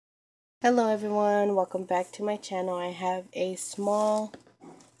Hello everyone, welcome back to my channel. I have a small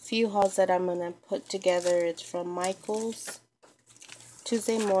few hauls that I'm going to put together. It's from Michaels,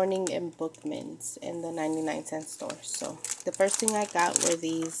 Tuesday Morning, and Bookman's in the 99-cent store. So the first thing I got were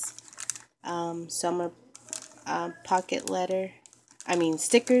these summer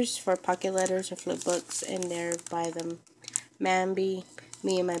stickers for pocket letters or flip books, and they're by the Mambi,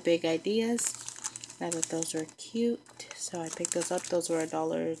 Me and My Big Ideas. I thought those were cute, so I picked those up. Those were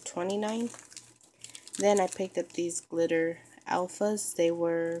 $1.29. Then I picked up these glitter alphas. They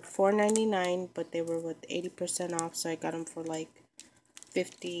were $4.99, but they were with 80% off, so I got them for like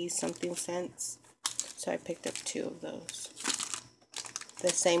 50 something cents. So I picked up two of those. The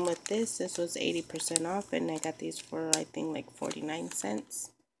same with this. This was 80% off, and I got these for I think like 49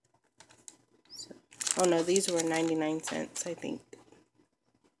 cents. So, oh no, these were 99 cents, I think.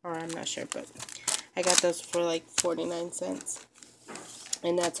 Or I'm not sure, but I got those for like 49 cents.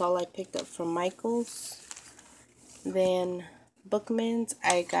 And that's all I picked up from Michaels. Then Bookman's,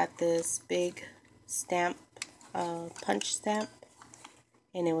 I got this big stamp, punch stamp,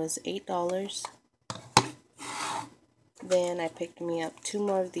 and it was $8. Then I picked me up two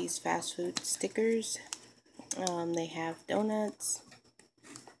more of these fast food stickers. They have donuts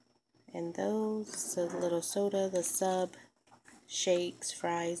and those, the little soda, the sub, shakes,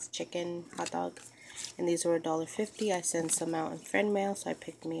 fries, chicken, hot dog, and these were $1.50. I sent some out in friend mail, so I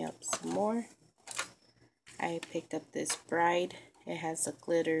picked me up some more. I picked up this Bride. It has a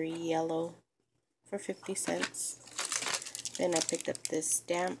glittery yellow for 50 cents. Then I picked up this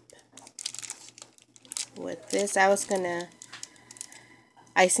stamp. With this, I seen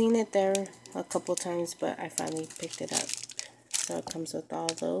it there a couple times, but I finally picked it up. So it comes with all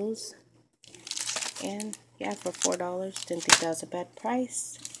those. And yeah, for $4. Didn't think that was a bad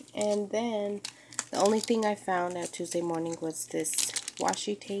price. And then the only thing I found at Tuesday Morning was this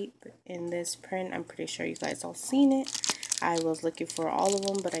washi tape in this print. I'm pretty sure you guys all seen it. I was looking for all of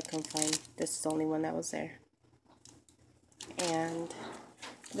them, but I couldn't find. This is the only one that was there. And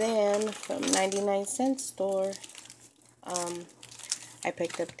then from 99-cent store, I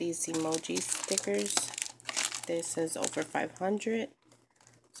picked up these emoji stickers. This says over 500.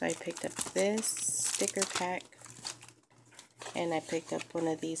 So I picked up this sticker pack. And I picked up one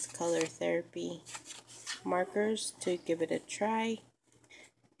of these color therapy markers to give it a try.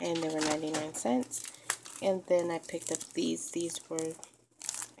 And they were 99 cents. And then I picked up these. These were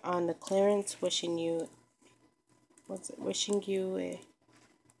on the clearance, wishing you a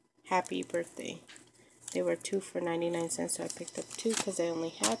happy birthday. They were two for 99 cents, so I picked up two because I only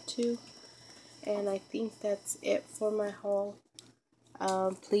had two. And I think that's it for my haul.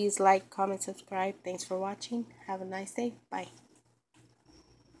 Please like, comment, subscribe. Thanks for watching. Have a nice day. Bye.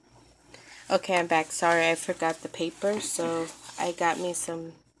 Okay, I'm back. Sorry, I forgot the paper. So I got me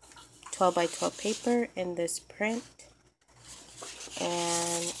some 12 by 12 paper in this print.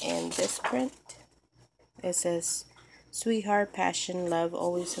 And in this print, it says, Sweetheart, Passion, Love,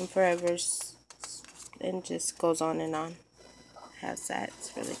 Always and Forever. And just goes on and on. Has that.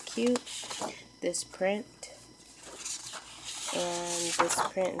 It's really cute. This print. And this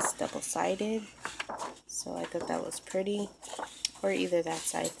print is double-sided. So I thought that was pretty. Or either that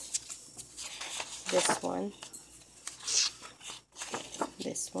side. This one.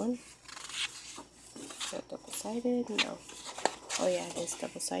 This one. Is that double-sided? No. Oh yeah, it is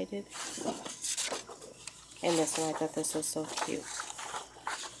double-sided. And this one, I thought this was so cute.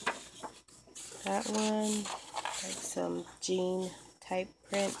 That one, like some jean type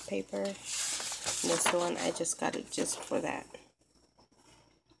print paper. And this one, I just got it just for that.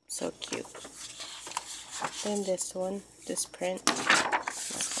 So cute. Then this one, this print,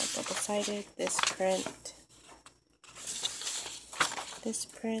 that's not double-sided. This print,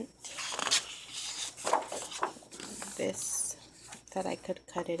 this, that I could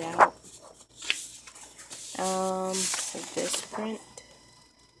cut it out. This print,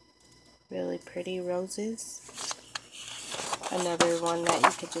 really pretty roses. Another one that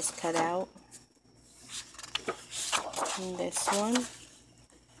you could just cut out. And this one,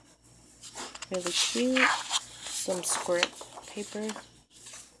 really cute. Some script paper.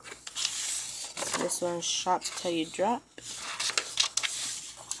 This one's Shop Till You Drop.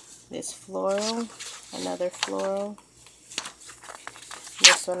 This floral, another floral.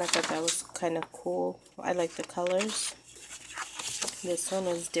 This one, I thought that was kind of cool. I like the colors. This one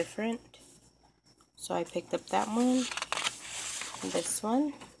is different, so I picked up that one. This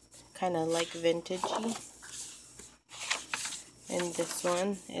one, kind of like vintagey. And this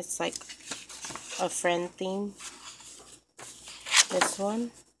one, it's like a friend theme. This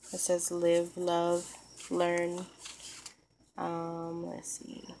one, it says Live, Love, Learn. Let's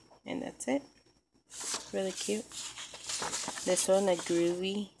see. And that's it. Really cute. This one, a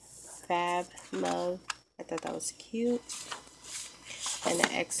Groovy Fab Love. I thought that was cute. And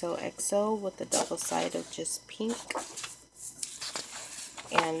an XOXO with the double side of just pink.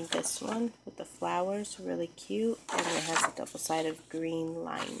 And this one with the flowers, really cute. And it has a double side of green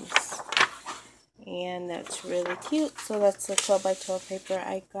lines. And that's really cute. So that's the 12 by 12 paper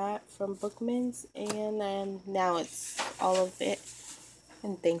I got from Bookmans. And now it's all of it.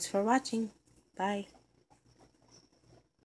 And thanks for watching. Bye.